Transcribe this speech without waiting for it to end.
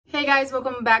Hey guys,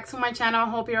 welcome back to my channel. I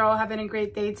hope you're all having a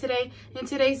great day today. In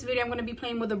today's video, I'm going to be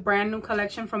playing with a brand new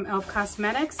collection from e.l.f.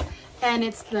 Cosmetics, and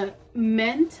it's the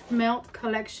Mint Melt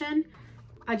collection.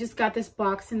 I just got this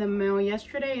box in the mail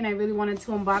yesterday and I really wanted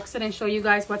to unbox it and show you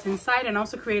guys what's inside and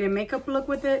also create a makeup look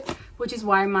with it, which is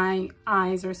why my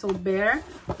eyes are so bare.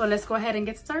 So let's go ahead and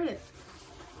get started.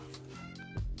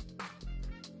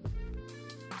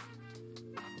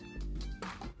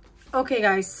 Okay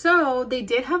guys, so they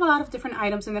did have a lot of different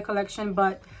items in the collection,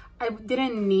 but I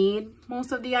didn't need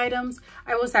most of the items.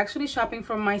 I was actually shopping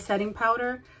for my setting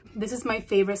powder. This is my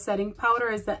favorite setting powder,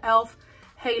 is the e.l.f.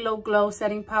 Halo Glow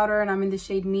setting powder, and I'm in the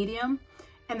shade medium.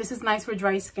 And this is nice for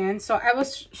dry skin. So I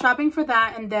was shopping for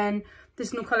that, and then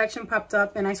this new collection popped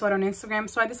up and I saw it on Instagram.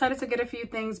 So I decided to get a few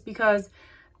things because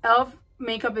e.l.f.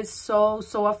 makeup is so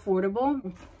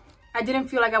affordable. I didn't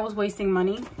feel like I was wasting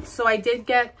money. So I did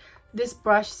get this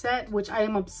brush set, which I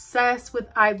am obsessed with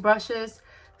eye brushes.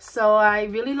 So I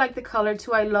really like the color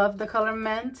too. I love the color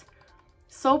Mint.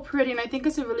 So pretty, and I think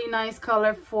it's a really nice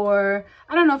color for,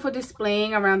 I don't know, for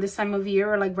displaying around this time of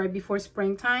year or like right before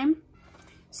springtime.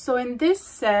 So in this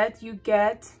set, you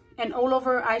get an all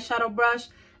over eyeshadow brush,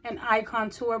 an eye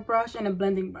contour brush, and a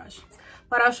blending brush.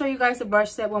 But I'll show you guys the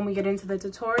brush set when we get into the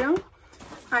tutorial.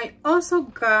 I also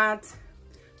got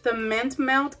the Mint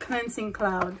Melt Cleansing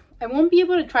Cloud. I won't be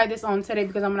able to try this on today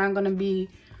because I'm not going to be,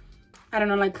 I don't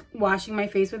know, like washing my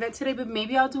face with it today. But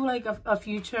maybe I'll do like a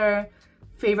future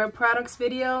favorite products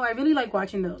video. I really like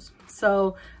watching those.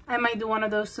 So I might do one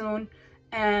of those soon.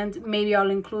 And maybe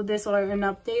I'll include this or an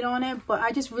update on it. But I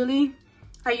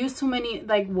use too many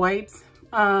like wipes,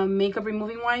 makeup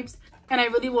removing wipes. And I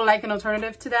really would like an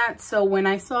alternative to that. So when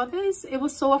I saw this, it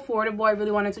was so affordable. I really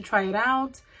wanted to try it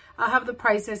out. I'll have the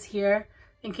prices here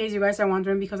in case you guys are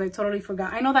wondering, because I totally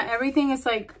forgot. I know that everything is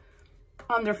like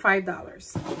under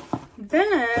 $5.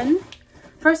 Then,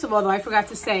 first of all, though, I forgot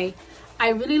to say, I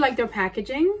really like their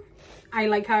packaging. I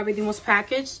like how everything was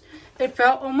packaged. It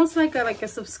felt almost like a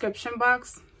subscription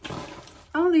box.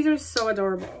 Oh, these are so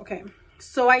adorable. Okay,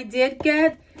 so I did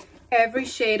get every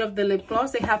shade of the lip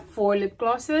gloss. They have 4 lip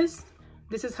glosses.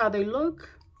 This is how they look.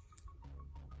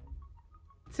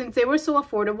 Since they were so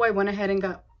affordable, I went ahead and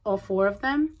got all 4 of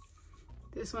them.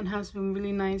 This one has some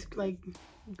really nice like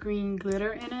green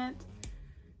glitter in it.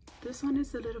 This one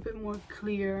is a little bit more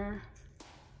clear.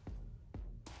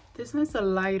 This one's a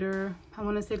lighter, I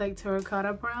want to say like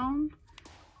terracotta brown.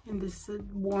 And this is a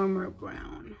warmer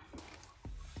brown.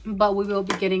 But we will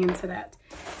be getting into that.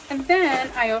 And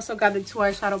then I also got the 2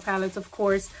 eyeshadow palettes. Of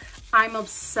course, I'm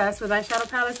obsessed with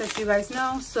eyeshadow palettes, as you guys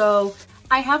know. So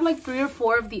I have like 3 or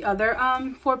 4 of the other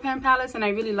 4-pan palettes, and I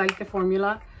really like the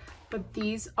formula. But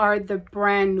these are the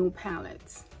brand new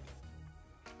palettes.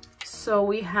 So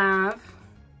we have,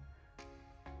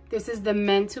 this is the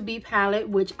Meant to Be palette,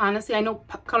 which honestly, I know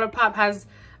ColourPop has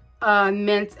a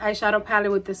mint eyeshadow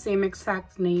palette with the same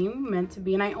exact name, Meant to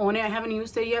Be, and I own it. I haven't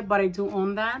used it yet, but I do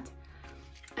own that.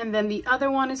 And then the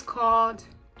other one is called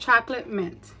Chocolate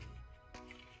Mint.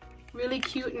 Really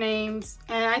cute names.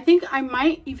 And I think I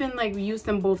might even like use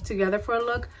them both together for a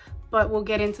look, but we'll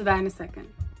get into that in a second.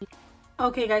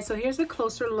 Okay guys, so here's a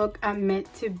closer look at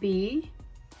Meant to Be.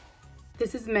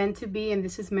 This is Meant to Be and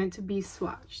this is Meant to Be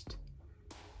swatched.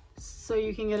 So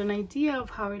you can get an idea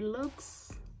of how it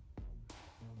looks.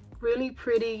 Really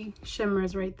pretty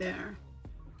shimmers right there.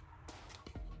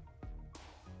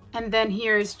 And then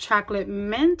here is Chocolate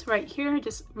Mint right here,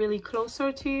 just really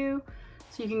closer to you.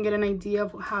 So you can get an idea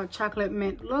of how Chocolate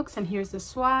Mint looks. And here's the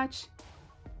swatch.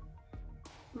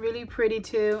 Really pretty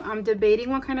too. I'm debating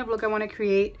what kind of look I want to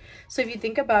create. So if you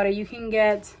think about it, you can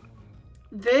get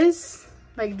this,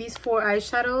 like these 4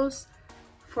 eyeshadows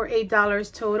for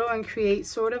 $8 total, and create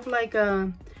sort of like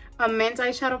a mint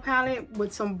eyeshadow palette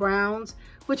with some browns,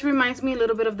 which reminds me a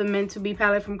little bit of the Meant to Be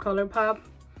palette from ColourPop,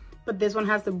 but this one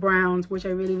has the browns, which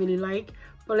I really like.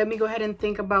 But let me go ahead and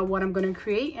think about what I'm going to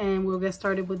create and we'll get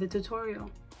started with the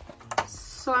tutorial.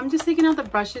 So I'm just taking out the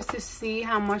brushes to see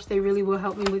how much they really will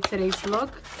help me with today's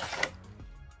look.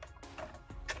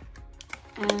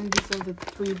 And these are the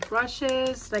 3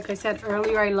 brushes. Like I said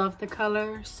earlier, I love the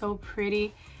color, so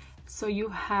pretty. So you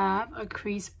have a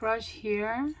crease brush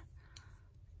here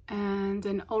and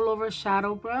an all over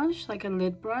shadow brush, like a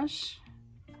lid brush,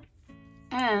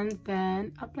 and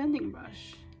then a blending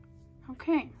brush.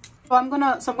 Okay. So I'm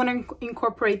gonna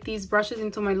incorporate these brushes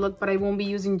into my look, but I won't be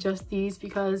using just these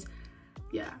because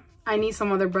yeah, I need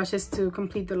some other brushes to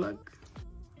complete the look.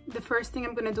 The first thing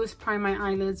I'm going to do is prime my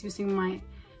eyelids using my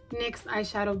NYX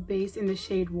eyeshadow base in the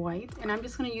shade White. And I'm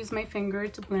just going to use my finger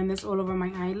to blend this all over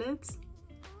my eyelids.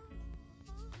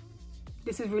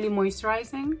 This is really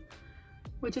moisturizing.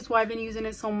 which is why I've been using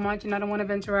it so much, and I don't want to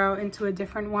venture out into a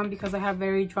different one because I have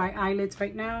very dry eyelids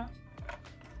right now.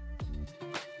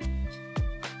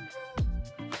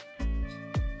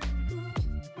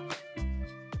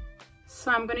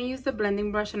 So I'm going to use the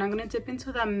blending brush, and I'm going to dip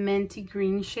into that minty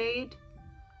green shade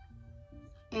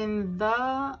in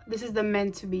this is the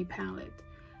Meant to Be palette.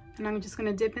 And I'm just going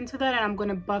to dip into that, and I'm going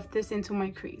to buff this into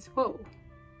my crease. Whoa.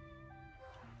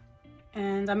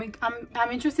 And I'm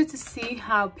interested to see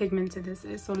how pigmented this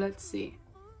is, so let's see.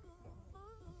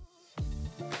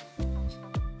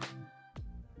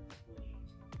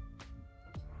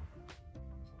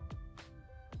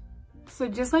 So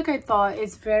just like I thought,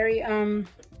 it's very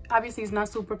obviously it's not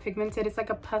super pigmented. It's like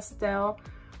a pastel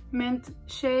mint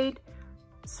shade.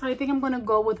 So I think I'm gonna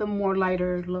go with a more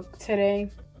lighter look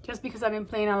today, just because I've been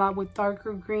playing a lot with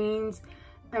darker greens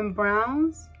and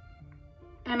browns,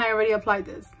 and I already applied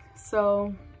this.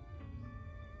 So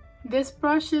this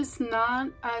brush is not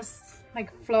as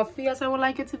like fluffy as I would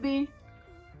like it to be.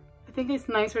 I think it's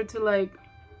nicer to like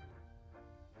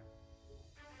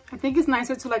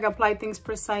apply things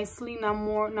precisely,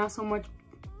 not so much.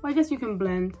 I guess you can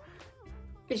blend.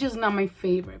 It's just not my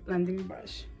favorite blending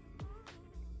brush,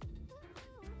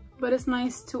 but it's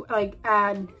nice to like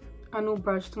add a new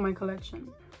brush to my collection,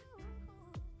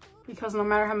 because no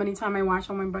matter how many times I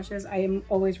wash all my brushes, I am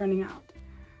always running out.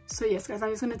 So yes guys, I'm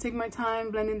just going to take my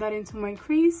time blending that into my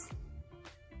crease,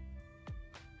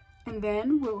 and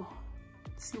then we'll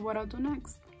see what I'll do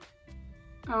next.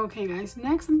 Okay guys,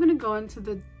 next I'm going to go into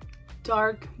the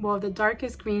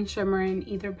darkest green shimmer in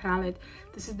either palette.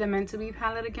 This is the Meant to Be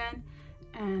palette again,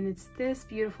 and it's this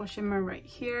beautiful shimmer right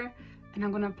here, and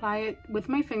I'm going to apply it with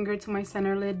my finger to my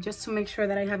center lid just to make sure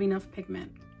that I have enough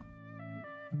pigment.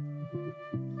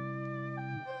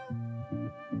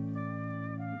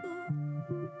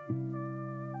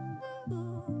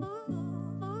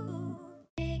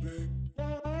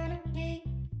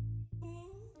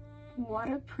 What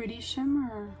a pretty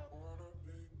shimmer.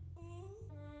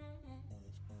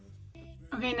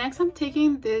 Okay, next I'm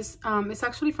taking this, it's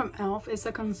actually from e.l.f. It's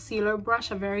a concealer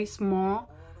brush, a very small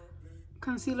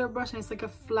concealer brush, and it's like a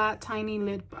flat, tiny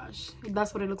lid brush.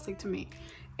 That's what it looks like to me.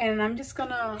 And I'm just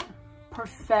gonna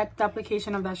perfect the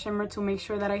application of that shimmer to make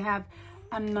sure that I have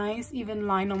a nice, even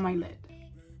line on my lid.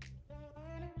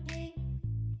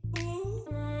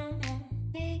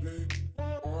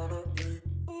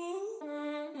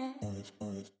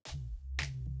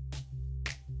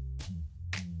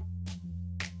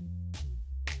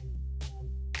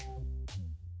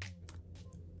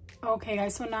 Okay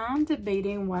guys, so now I'm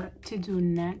debating what to do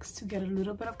next to get a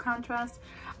little bit of contrast.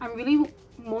 I'm really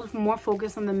more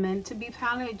focused on the Meant to Be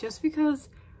palette just because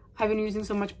I've been using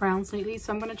so much browns lately.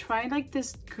 So I'm gonna try like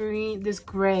this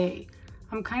gray.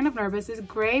 I'm kind of nervous. It's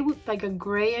gray with like a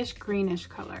grayish greenish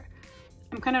color.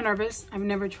 I'm kind of nervous. I've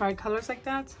never tried colors like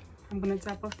that. I'm gonna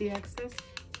tap off the excess.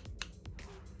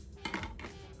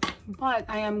 But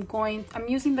I'm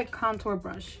using the contour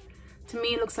brush. To me,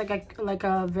 it looks like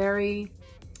a very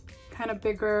kind of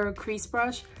bigger crease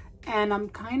brush, and I'm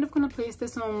kind of going to place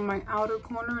this on my outer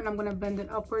corner, and I'm going to blend it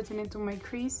upwards and into my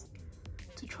crease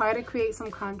to try to create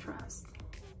some contrast.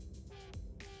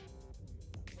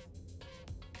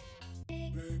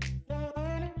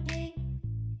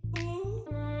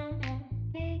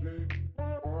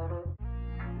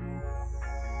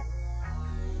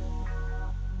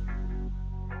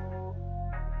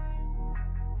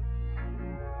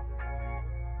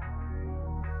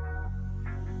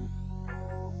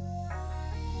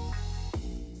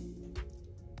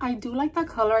 I do like that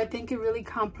color. I think it really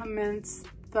complements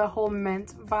the whole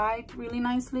mint vibe really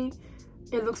nicely.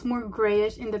 It looks more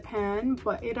grayish in the pan,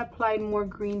 but it applied more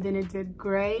green than it did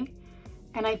gray.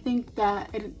 And I think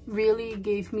that it really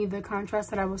gave me the contrast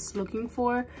that I was looking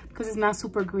for, because it's not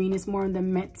super green, it's more on the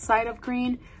mint side of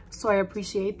green. So I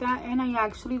appreciate that, and I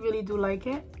actually really do like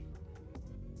it.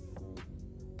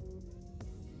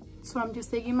 So I'm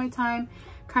just taking my time,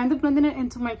 kind of blending it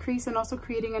into my crease, and also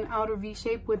creating an outer V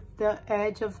shape with the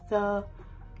edge of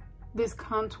this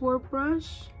contour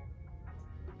brush.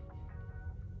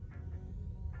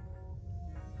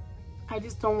 I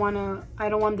don't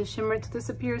want the shimmer to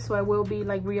disappear, so I will be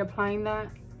like reapplying that.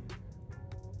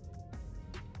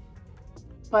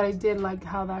 But I did like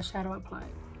how that shadow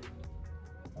applied.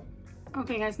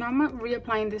 Okay guys, now I'm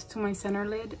reapplying this to my center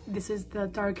lid. This is the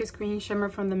darkest green shimmer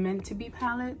from the Meant to Be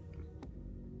palette.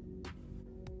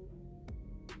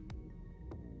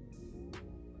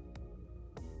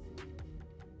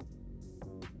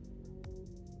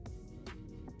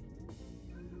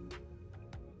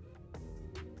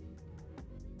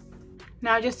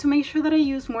 Now, just to make sure that I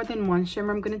use more than one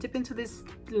shimmer, I'm going to dip into this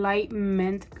light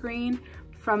mint green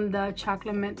from the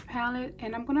Chocolate Mint palette,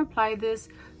 and I'm gonna apply this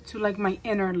to like my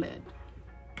inner lid.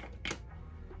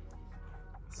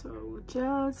 So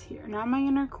just here, not my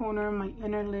inner corner, my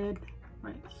inner lid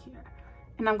right here.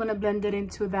 And I'm gonna blend it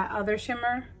into that other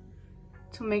shimmer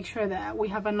to make sure that we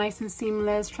have a nice and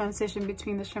seamless transition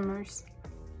between the shimmers.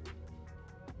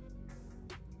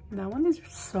 That one is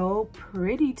so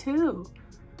pretty too.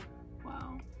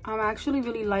 Wow, I'm actually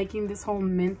really liking this whole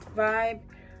mint vibe.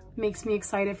 Makes me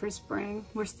excited for spring.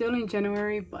 We're still in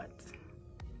January, but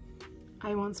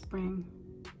I want spring.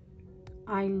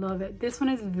 I love it. This one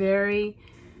is very,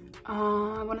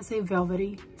 I want to say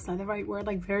velvety. It's not the right word,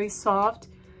 like very soft.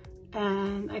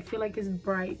 And I feel like it's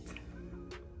bright.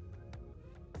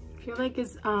 I feel like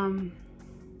it's,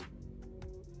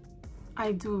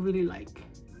 I do really like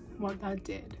what that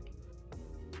did.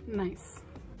 Nice.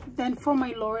 Then for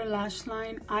my lower lash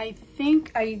line, I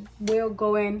think I will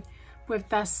go in with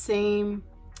that same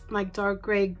like dark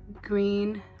gray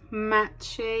green matte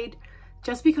shade,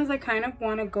 just because I kind of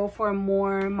want to go for a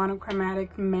more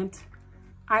monochromatic mint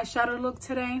eyeshadow look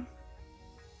today,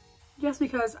 just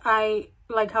because I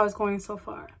like how it's going so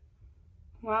far.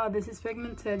 Wow, this is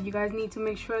pigmented. You guys need to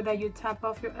make sure that you tap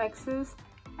off your excess.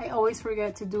 I always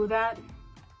forget to do that.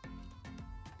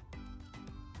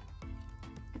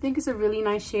 I think it's a really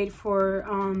nice shade for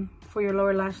your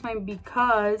lower lash line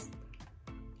because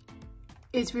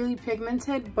it's really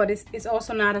pigmented, but it's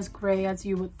also not as gray as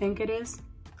you would think it is.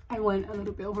 I went a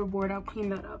little bit overboard. I'll clean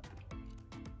that up.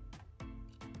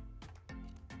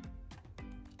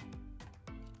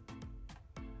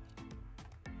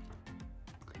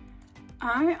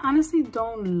 I honestly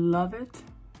don't love it.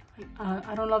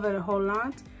 I don't love it a whole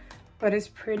lot, but it's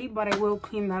pretty. But I will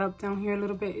clean that up down here a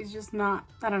little bit. It's just not,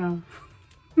 I don't know.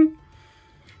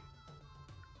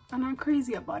 I'm not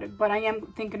crazy about it, but I am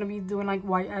thinking of doing like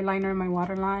white eyeliner in my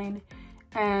waterline,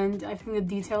 and I think the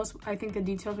details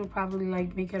will probably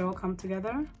like make it all come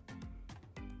together.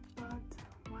 But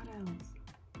what else?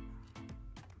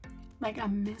 Like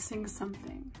I'm missing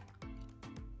something.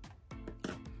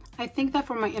 I think that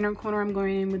for my inner corner, I'm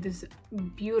going in with this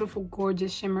beautiful,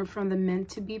 gorgeous shimmer from the Meant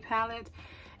to Be palette.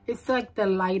 It's like the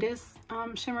lightest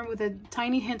shimmer with a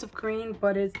tiny hint of green,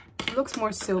 but it looks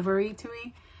more silvery to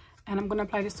me. And I'm gonna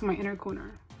apply this to my inner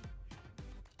corner.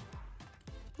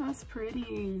 That's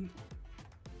pretty.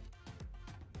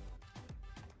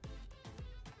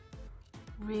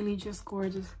 Really just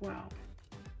gorgeous. Wow.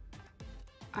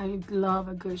 I love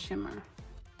a good shimmer.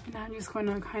 And I'm just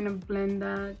gonna kind of blend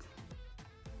that.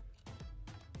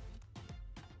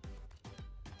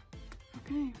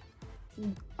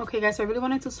 Okay guys, so I really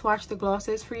wanted to swatch the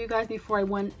glosses for you guys before I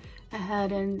went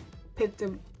ahead and picked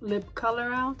the lip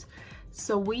color out.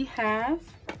 So we have,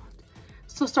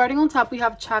 starting on top, we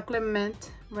have Chocolate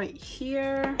Mint right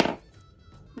here.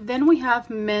 Then we have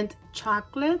Mint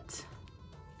Chocolate.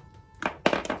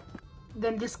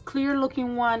 Then this clear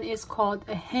looking one is called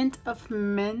A Hint of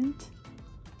Mint.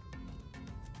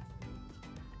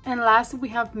 And lastly, we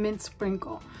have Mint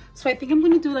Sprinkle. So I think I'm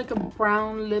going to do like a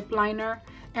brown lip liner,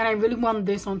 and I really want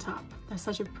this on top. That's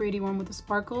such a pretty one with the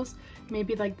sparkles.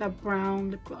 Maybe like that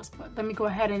brown lip gloss, but let me go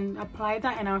ahead and apply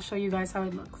that and I'll show you guys how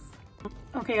it looks.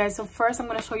 Okay guys, so first I'm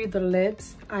going to show you the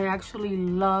lips. I actually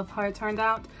love how it turned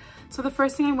out. So the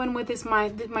first thing I went with is my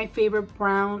favorite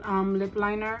brown lip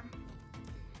liner.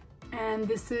 And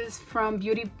this is from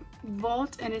Beauty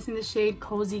Vault, and it's in the shade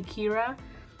Cozy Kira.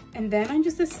 And then I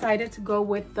just decided to go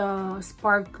with the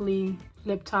sparkly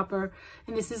lip topper,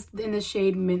 and this is in the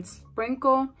shade Mint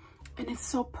Sprinkle. And it's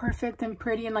so perfect and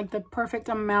pretty, and like the perfect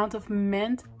amount of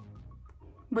mint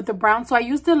with the brown. So I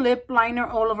used the lip liner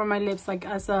all over my lips like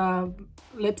as a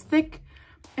lipstick,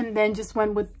 and then just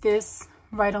went with this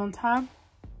right on top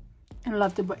and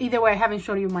loved it. But either way, I haven't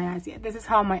shown you my eyes yet. This is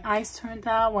how my eyes turned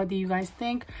out. What do you guys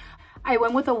think? I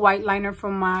went with a white liner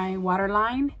from my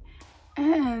waterline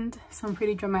and some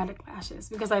pretty dramatic lashes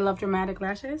because I love dramatic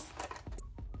lashes.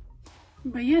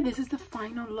 But yeah, this is the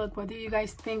final look. What do you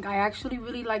guys think? I actually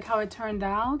really like how it turned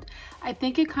out. I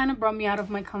think it kind of brought me out of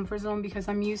my comfort zone because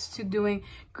I'm used to doing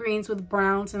greens with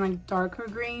browns and like darker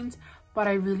greens, but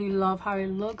I really love how it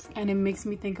looks, and it makes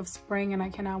me think of spring, and I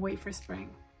cannot wait for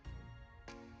spring.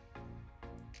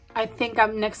 I think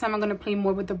next time I'm going to play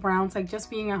more with the browns, like just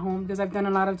being at home, because I've done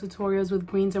a lot of tutorials with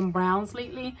greens and browns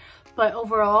lately. But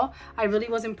overall, I really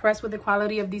was impressed with the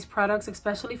quality of these products,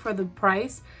 especially for the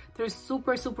price. They're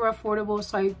super, super affordable,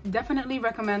 so I definitely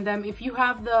recommend them. If you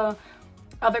have the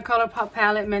other color pop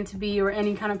palette Meant to Be or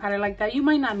any kind of palette like that, you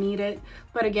might not need it.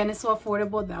 But again, it's so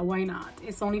affordable that why not?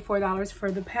 It's only $4 for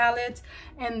the palette,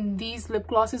 and these lip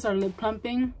glosses are lip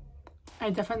plumping. I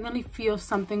definitely feel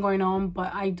something going on,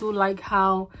 but I do like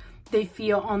how they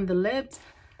feel on the lips.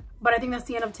 But I think that's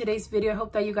the end of today's video. I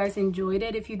hope that you guys enjoyed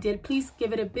it. If you did, please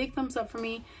give it a big thumbs up for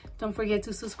me. Don't forget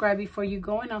to subscribe before you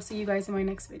go, and I'll see you guys in my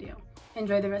next video.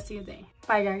 Enjoy the rest of your day.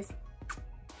 Bye, guys.